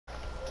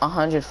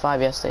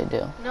105, yes they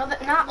do. No,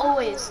 not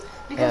always.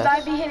 Because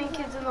Yes. I be hitting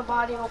kids in the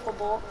body with a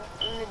bolt,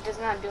 and it does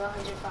not do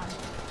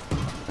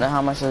 105. Now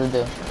how much does it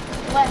do?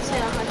 Less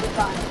than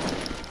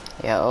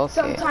 105. Yeah, okay.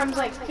 Sometimes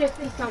like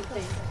 50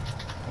 something.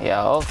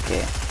 Yeah,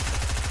 okay.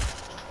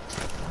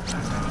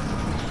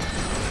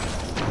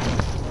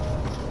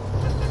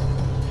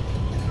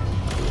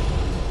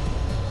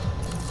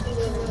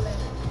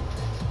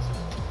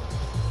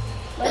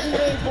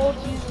 Legendary bolt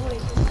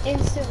usually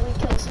instantly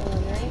kill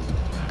someone, right?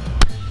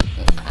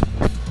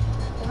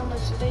 How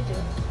much do they do?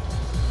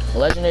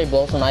 Legendary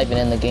bolts are not even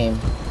in the game.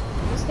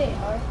 Yes, they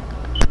are.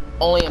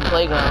 Only in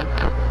Playground.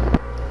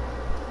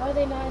 Why are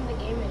they not in the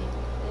game anymore?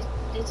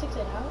 They took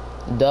it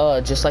out?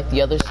 Duh, just like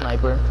the other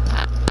sniper.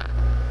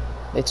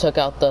 They took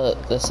out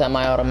the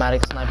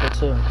semi-automatic sniper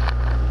too.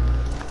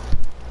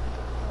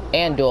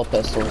 And dual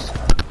pistols.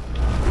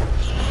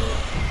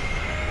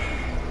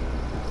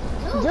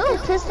 Dual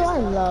pistol, I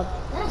love.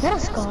 Is that a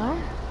scar?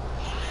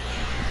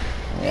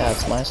 Yeah,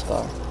 it's my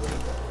scar.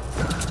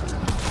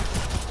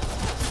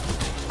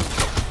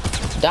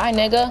 Die,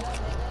 nigga!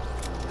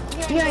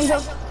 Here,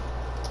 Angel.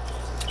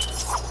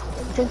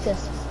 Drink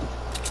this.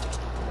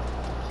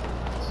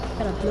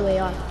 Got a blue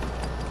AR.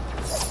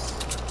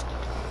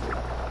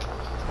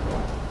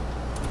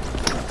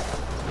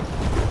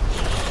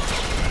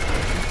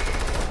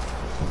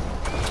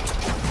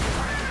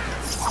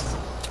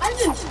 I've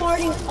been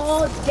farting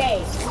all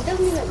day. It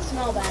doesn't even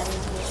smell bad in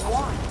here.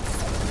 Why?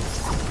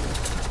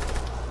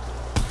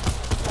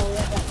 Oh,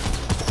 yeah, that smell.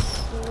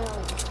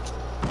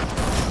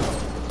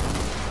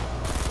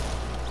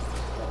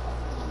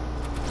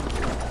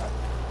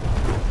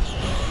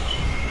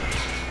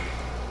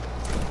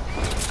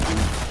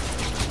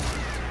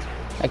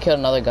 I killed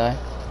another guy.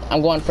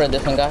 I'm going for a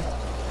different guy.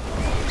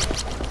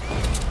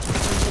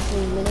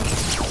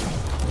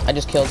 I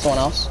just killed someone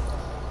else.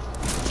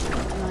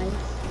 Nice.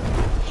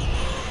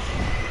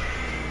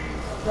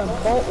 There's a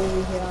bolt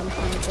over here I'm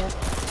trying to get.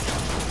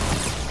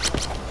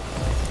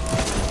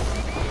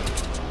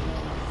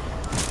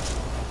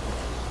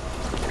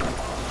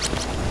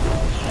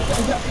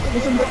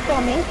 There's a bolt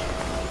on me.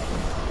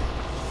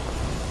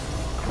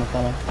 I'm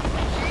coming.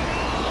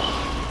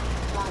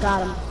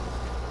 Got him.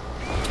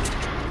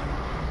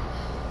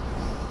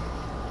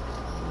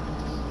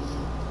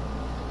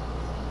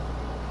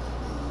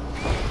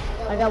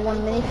 I got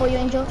one mini for you,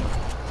 Angel.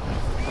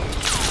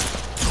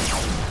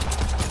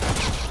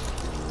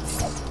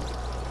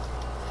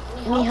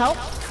 Need help?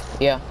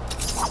 Yeah.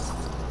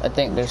 I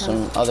think there's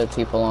some other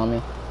people on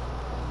me.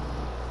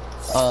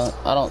 I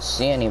don't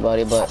see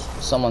anybody, but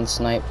someone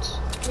sniped.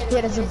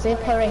 Yeah, there's a big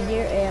part right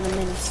here and a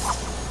mini.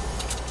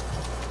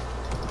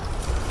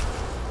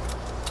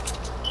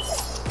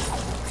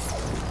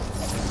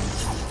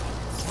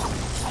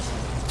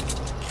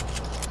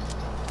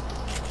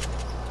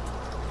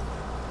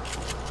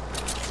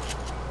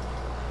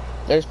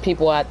 There's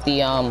people at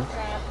the, I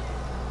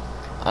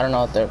don't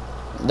know if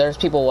there's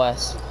people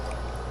west.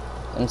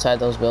 Inside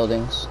those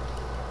buildings.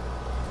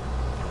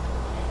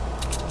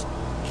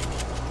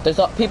 There's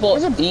people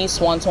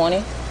east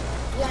 120.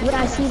 Yeah,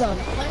 I see them.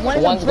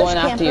 One's going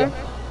after you.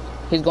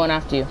 He's going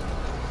after you.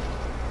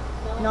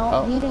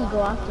 No, he didn't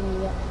go after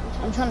me yet.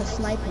 I'm trying to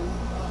snipe him.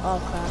 Oh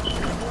crap.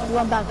 He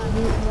went back.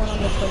 He went on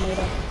the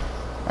tornado.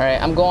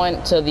 Alright, I'm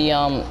going to the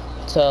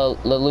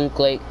Luke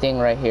Lake thing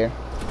right here.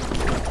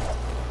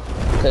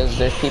 Because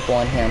there's people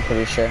in here, I'm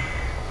pretty sure.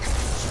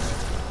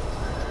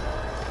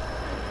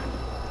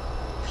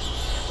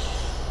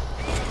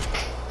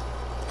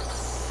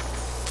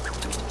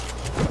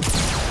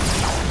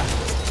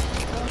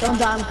 Don't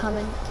die, I'm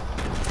coming.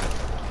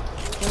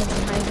 One's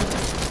behind me.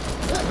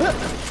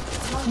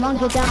 Come on,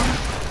 get down.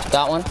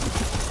 Got one.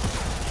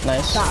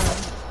 Nice. Got him.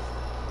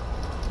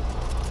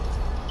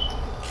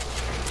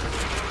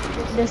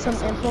 There's some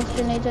impulse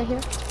grenades right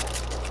here.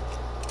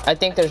 I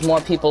think there's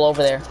more people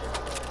over there.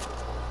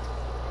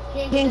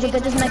 Here, Angel,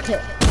 get this med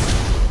kit.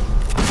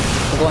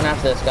 I'm going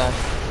after this guy.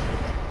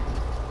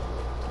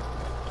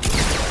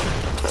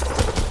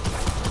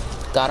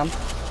 Got him.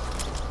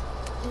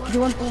 Do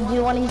you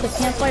want to use the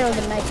campfire or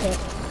the med kit?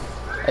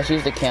 Let's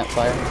use the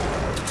campfire.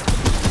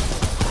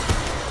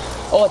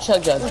 Oh, a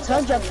chug jug. What's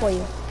chug jug for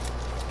you?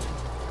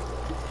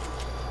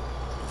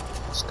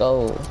 Let's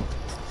go.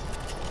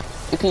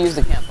 You can use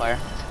the campfire.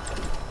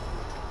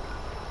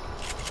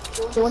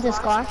 Do you want the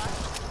scar?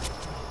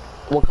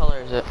 What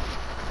color is it?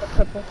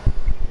 Purple.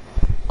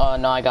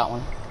 No, I got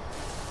one.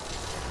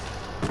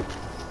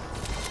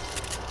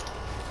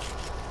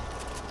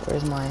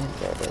 Where's my?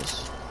 There it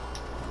is.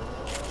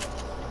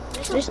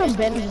 There's some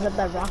bandages up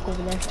that rock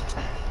over there.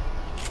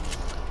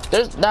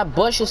 That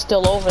bush is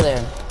still over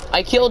there.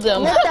 I killed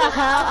him. What the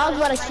hell? I was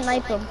about to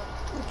snipe him.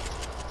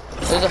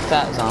 There's a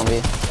fat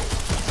zombie.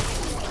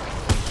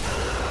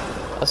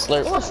 A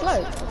slurp. Oh, a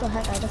slurp. What the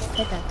heck? I just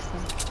pickaxe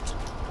him.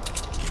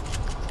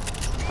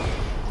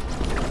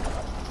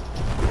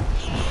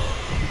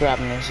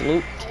 Grabbing this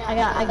loot. I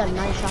got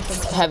 9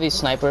 shotguns. Heavy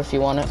sniper if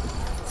you want it.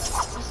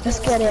 Let's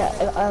get it.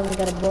 I only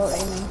got a bullet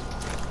right now.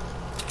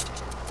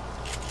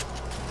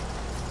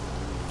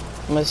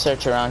 I'm gonna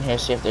search around here,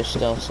 see if there's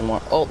still some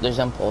more. Oh, there's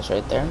impulse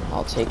right there.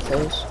 I'll take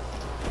those.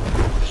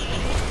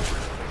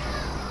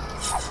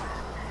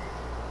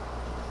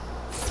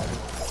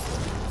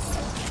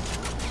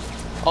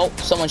 Oh,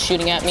 someone's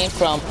shooting at me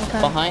from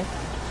behind.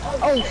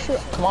 Oh shit.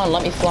 Come on,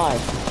 let me fly.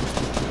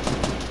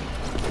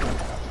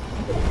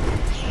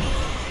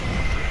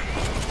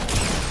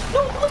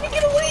 No, let me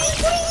get away,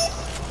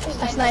 please.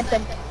 I sniped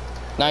him.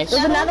 Nice.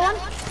 There's another one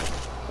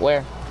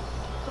Where?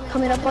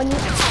 coming up on you.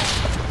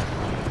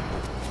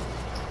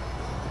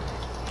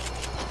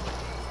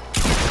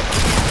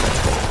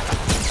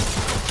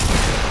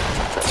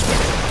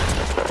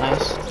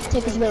 Nice.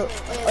 Take his loot.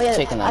 Oh yeah,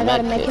 Taking that I got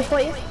a med medkit kit. for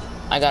you.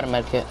 I got a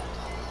med kit.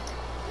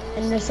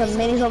 And there's some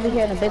minis over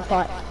here in a big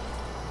pot.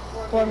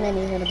 4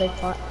 minis in a big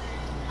pot.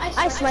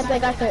 I sniped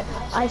that guy for,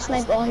 I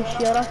sniped all his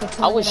shield off for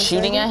 230. I was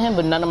shooting at him,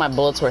 but none of my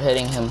bullets were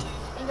hitting him.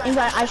 And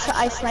I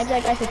sniped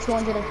that guy for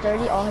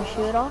 230, all his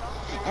shield off.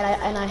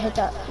 And I hit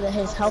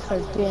his health for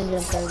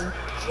 330.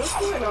 What's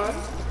going on?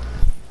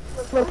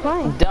 We're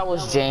playing. That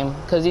was James,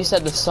 because he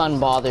said the sun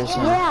bothers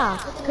him. Yeah,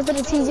 because of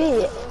the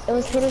TV. It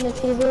was hitting the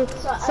TV.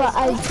 So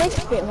I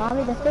fixed it,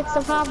 mommy, to fix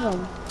the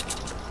problem.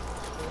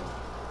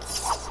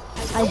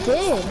 I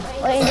did.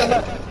 Oh, Angel,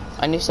 look.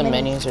 I need some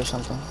minis or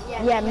something.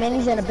 Yeah,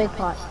 minis in a big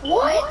pot.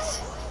 What?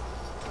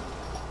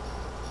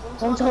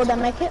 Want to hold that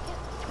med kit?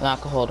 And I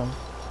can hold him.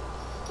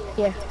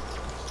 Here.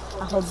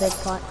 I hold big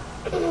pot.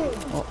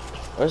 Oh,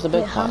 where's the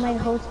big Wait, how am pot? I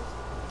hold?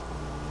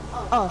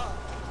 Oh.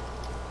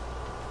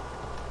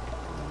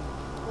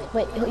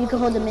 Wait, you can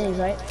hold the minis,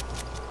 right?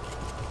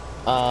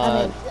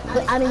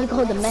 I mean, you can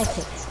hold the med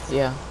kits.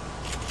 Yeah.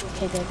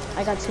 Okay, good.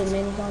 I got 2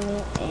 minis on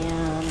me,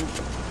 and...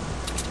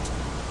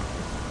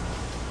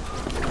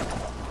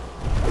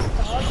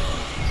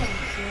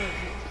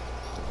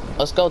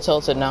 Let's go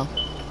tilted now.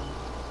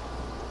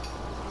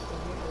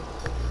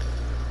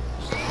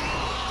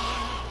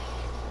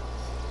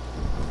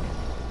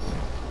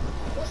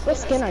 What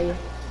skin are you?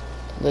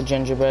 The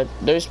gingerbread.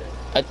 There's,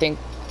 I think,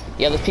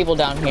 yeah, there's people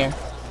down here.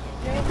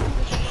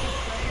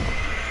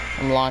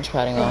 I'm launch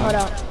padding Hey, hold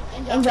on. up.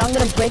 Angel, I'm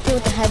gonna break you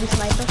with the heavy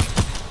sniper.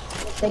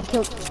 They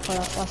killed... Hold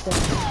up, watch this.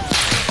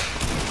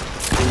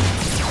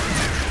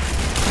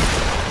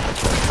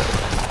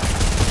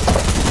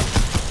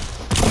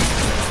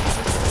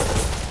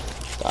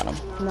 Got him.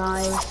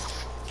 Nice.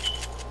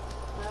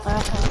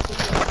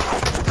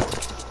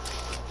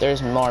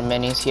 There's more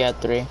minis. He had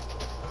 3.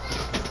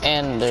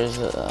 And there's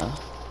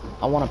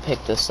I want to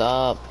pick this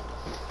up.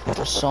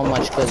 There's so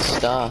much good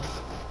stuff.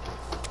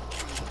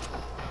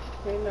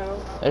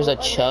 There's a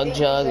chug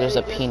jug. There's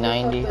a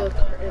P90.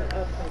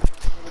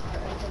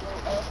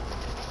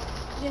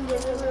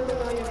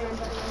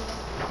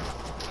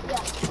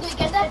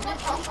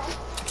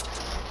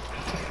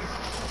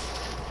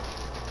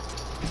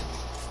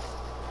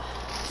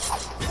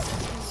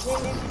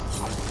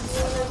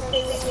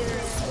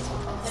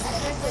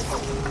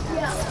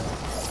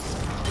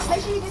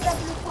 Make sure you get that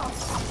blue pump.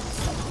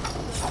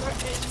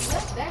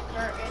 That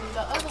cart and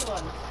the other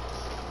one.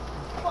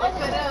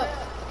 Lift it up.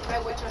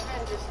 Right with your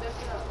hand, just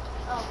lift it up.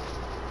 Oh.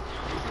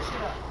 Push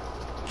it up.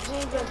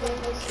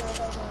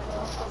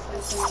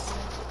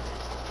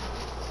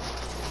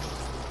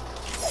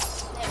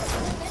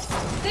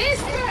 This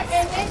cart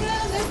and nigga,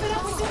 lift it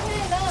up with your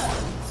hand up.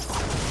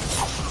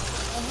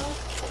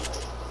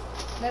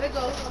 Let it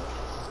go.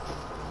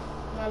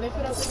 Now lift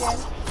it up again.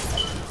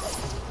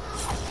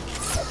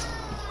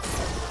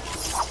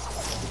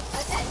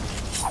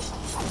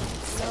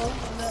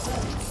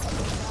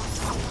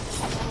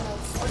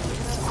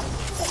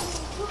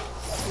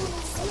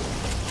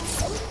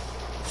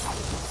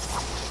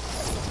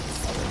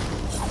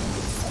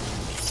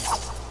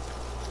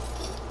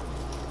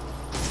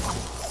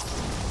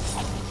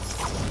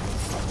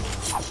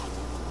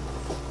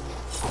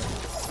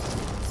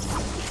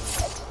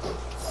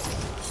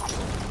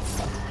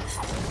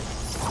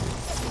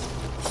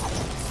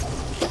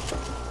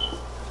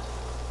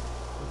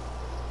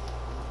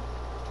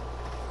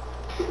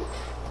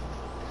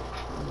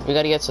 We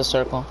gotta get to the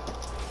circle.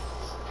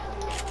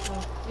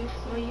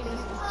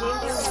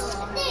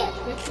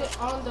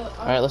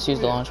 Alright, let's use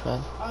the launch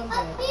pad. On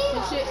there.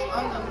 Push it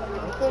on the.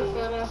 What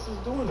that ass is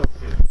doing up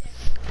here?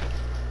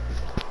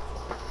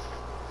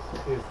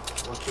 Okay,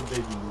 what's the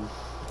baby move?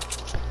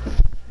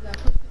 Now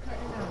push the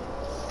curtain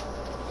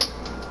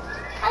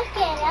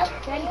out.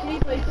 Daddy, can you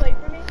play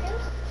for me?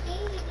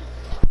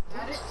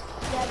 Got it?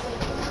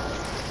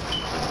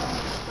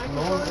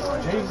 No,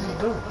 Jay-Z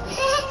do.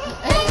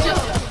 Angel!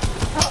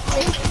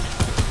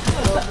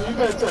 You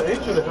better tell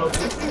Angel to help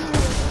you.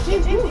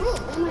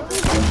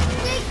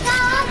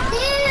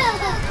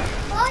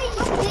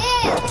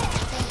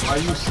 Are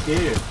you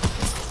scared?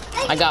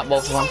 I got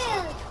both of them.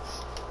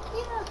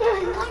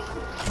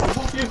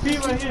 Put your feet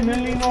right here and then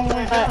lean on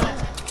one down.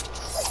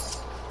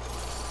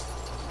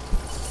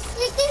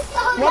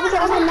 What was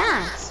all my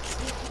max?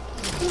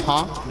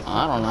 Huh?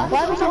 I don't know.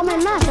 Why was all my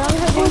max? I only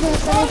had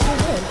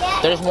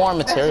 173. There's more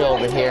material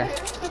over here.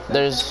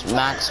 There's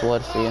max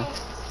wood for you.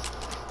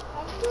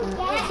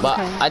 But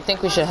I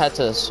think we should head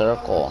to the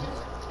circle.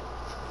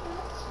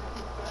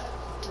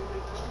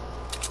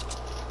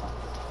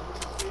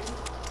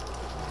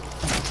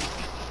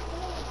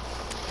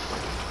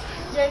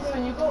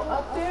 when you go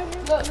up there,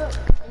 look,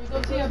 when you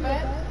go to your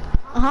bed,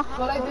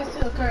 go like this to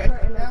the curtain,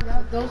 and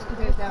now those two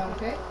get down,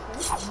 okay?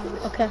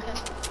 Okay.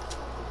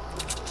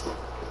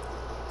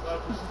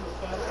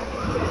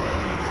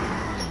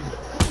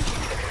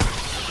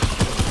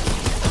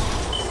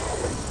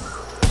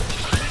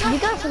 You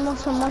got some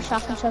more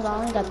shotgun shells. I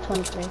only got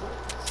 23.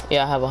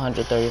 Yeah, I have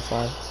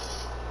 135.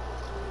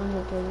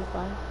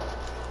 135.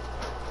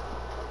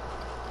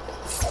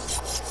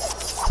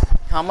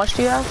 How much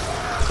do you have?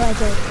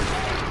 23.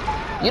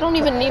 You don't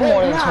even need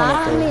more than 23. No,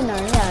 I don't need none.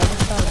 Yeah, I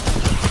just thought.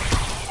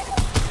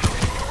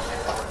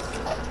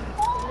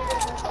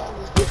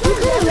 You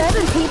killed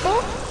 11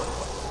 people?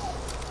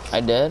 I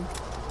did?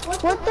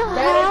 What the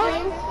hell?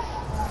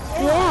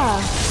 Yeah.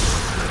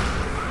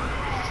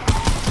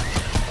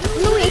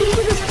 Louis,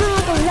 you just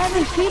killed like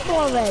 11 people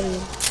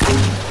already.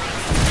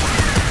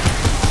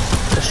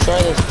 Destroy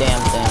this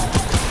damn thing.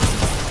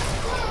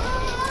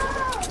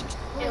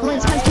 Only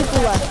 10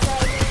 people left.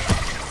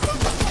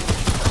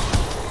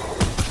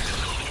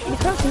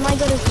 Because my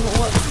god is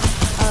more,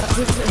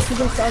 he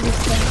gets all these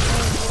things.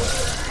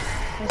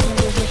 It's gonna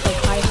be just like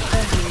high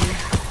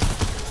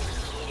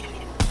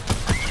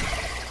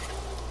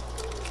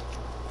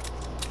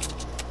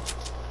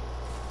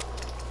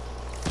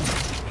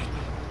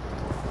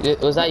score.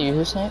 Was that you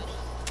who sniped?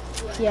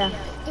 Yeah.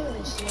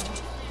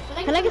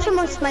 Can I get some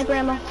more sniper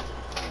ammo?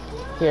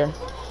 Here.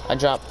 I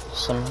dropped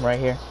some right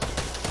here.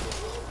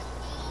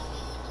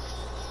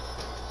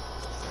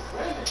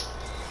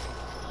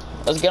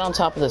 Let's get on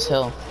top of this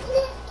hill.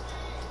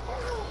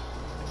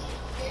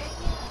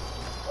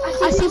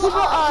 I see people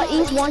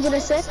east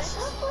 106.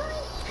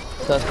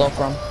 So let's go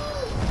from.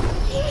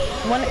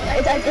 One,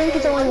 I think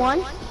it's only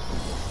one.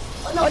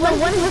 Oh no,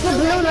 one is with the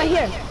balloon right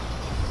here.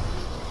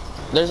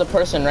 There's a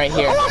person right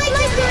here. Oh, a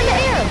sniper in the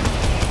air!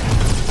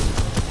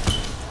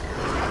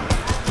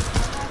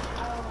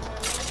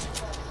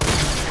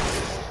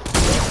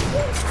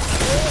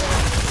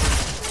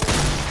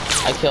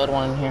 I killed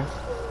one in here.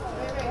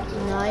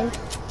 Nice.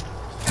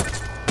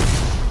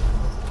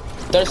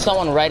 There's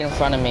someone right in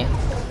front of me.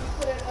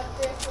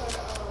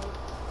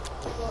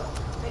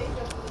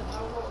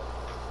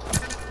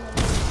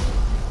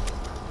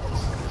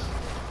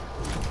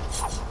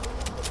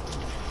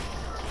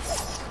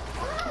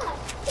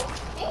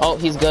 Oh,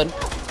 he's good.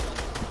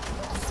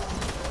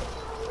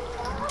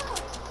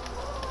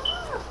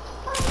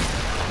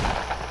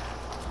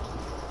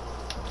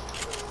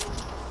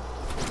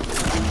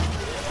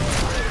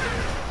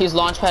 He's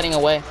launch padding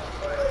away.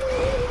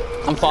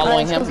 I'm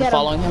following him. I'm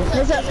following him.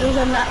 There's a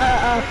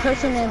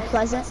person in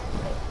Pleasant.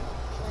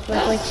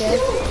 Right there.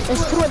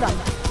 There's two of them.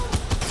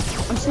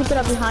 I'm sneaking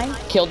up behind.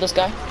 Killed this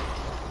guy.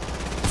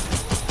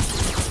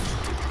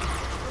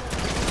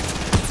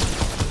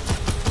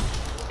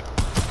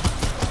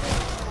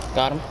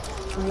 Got him.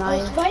 I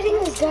was fighting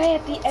this guy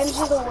at the end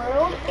of the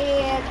world,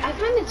 and I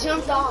kind of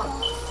jumped off.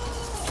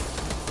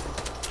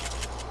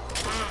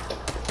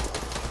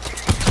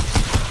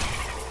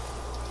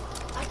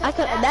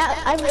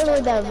 I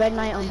really that Red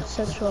Knight on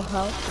Central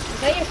Health.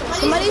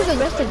 Somebody's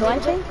arrested, do I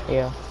think?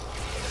 Yeah.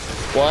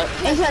 What?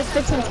 And he has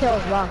 15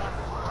 kills, wow.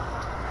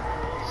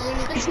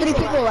 There's 3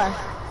 people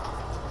left.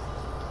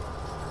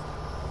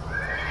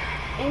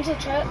 Angel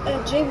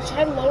James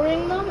tried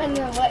lowering them, and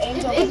then let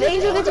Angel. If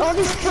Angel gets all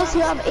these kills,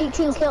 he'll have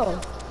 18 kills.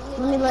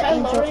 Let me let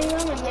Angel. Lowering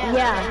them, and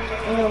Yeah,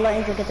 I'm gonna let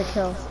Angel get the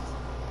kills.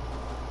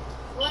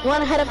 You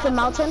wanna head up the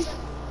mountain?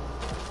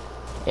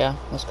 Yeah,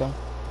 let's go.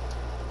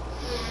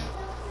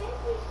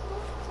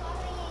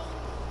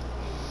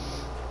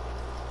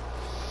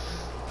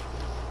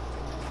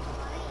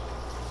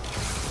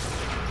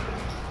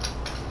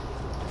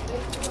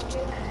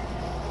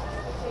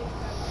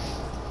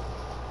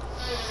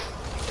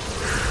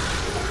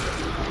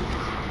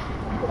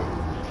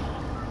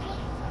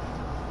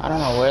 I don't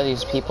know where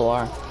these people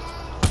are.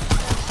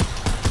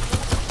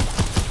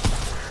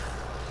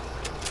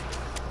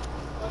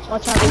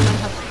 Watch out, we might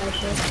have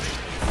snipers.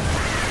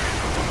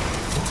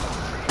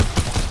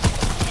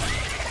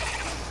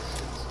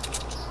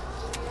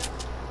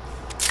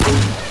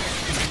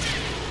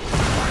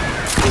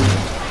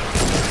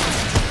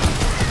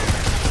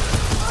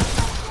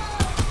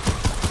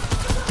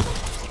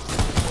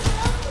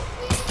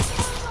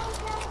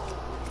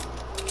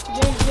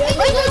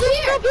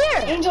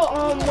 Angel,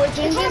 where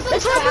James is?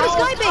 Let's head for the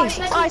sky base.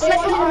 Alright,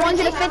 sniper for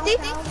 150.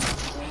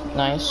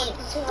 Nice.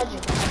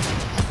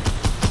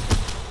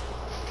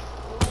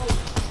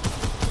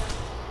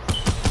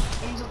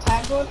 Angel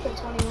tag going for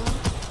 21.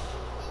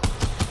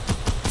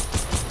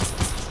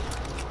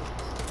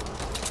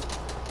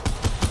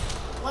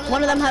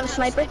 One of them have a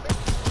sniper.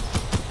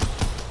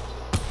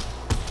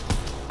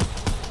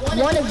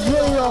 One is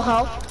really low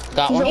health.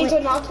 Got He's one. only-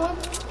 Angel knocked one.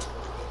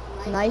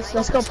 Nice,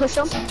 let's go push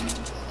them.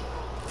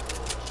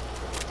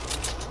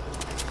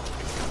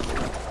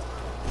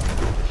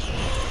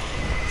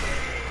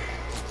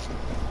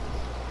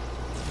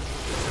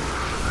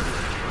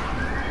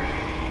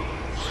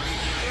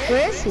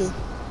 Where is he?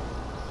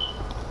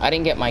 I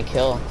didn't get my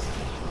kill.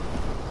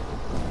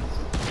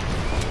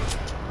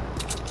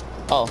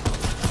 Oh.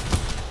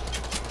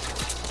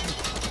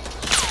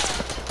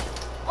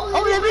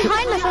 Oh, they're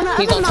behind us on the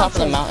He's other on top of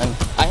the mountain.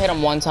 mountain. I hit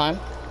him one time.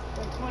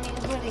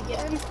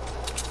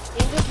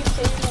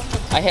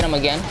 I hit him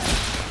again.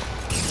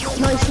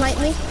 No, he sniped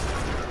me.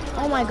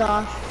 Oh my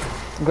gosh.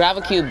 Grab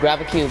a cube, grab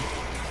a cube.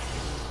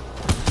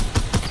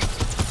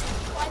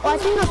 Oh, I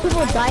think those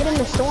people died in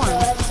the storm.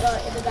 That's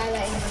the guy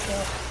that Angel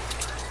killed.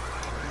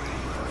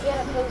 He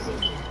had a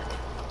cozy.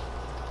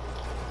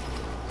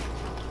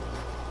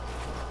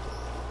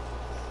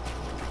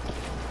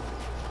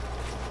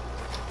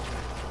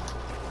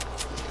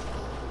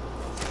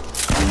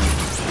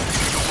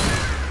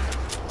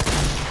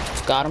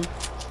 Got him. He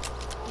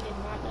did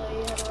not know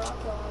you had a rock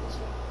on this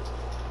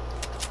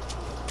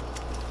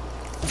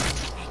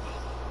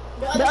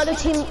one. The other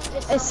team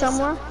is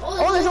somewhere.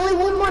 Oh, there's only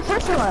one more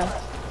person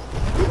left.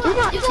 You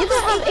got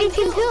have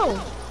 18 kills.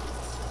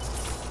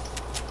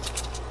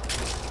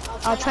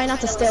 I'll try not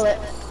to steal it.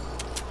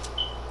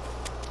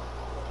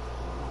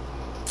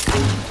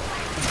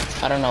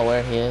 I don't know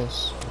where he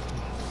is.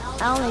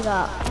 I only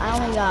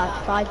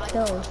got 5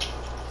 kills.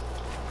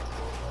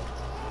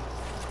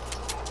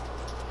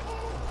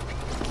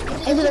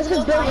 And so let's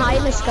just go high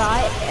in the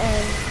sky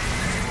and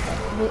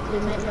we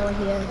might know where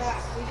he is.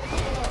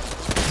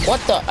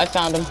 What the? I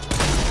found him.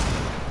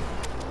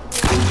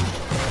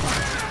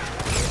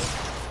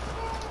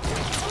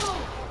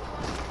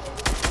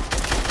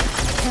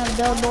 Not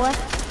Bill boy.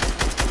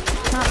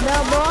 Not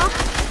Bill boy.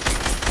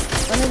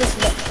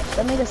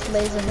 Let me just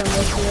laser him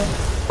with you.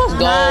 Let's go.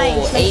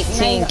 Nice.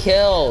 18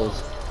 kills.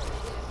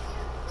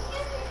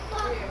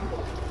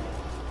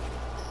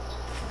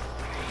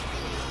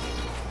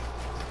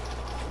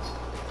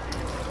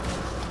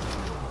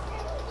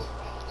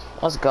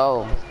 Let's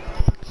go.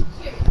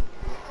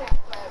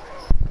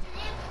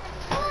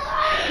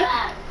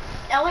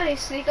 I wanted to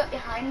sneak up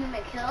behind him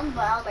and kill him,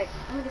 but I was like,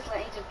 let me just let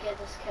Angel get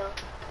this kill.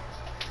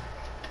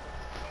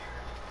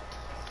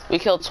 We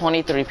killed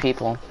 23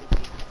 people.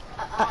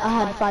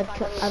 I had 5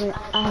 kills. I mean,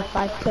 I had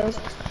 5 kills.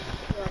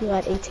 You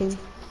had 18.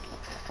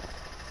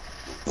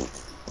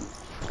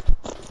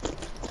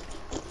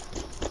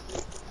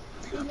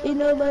 You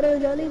know, but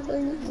I'm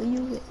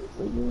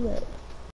where you at?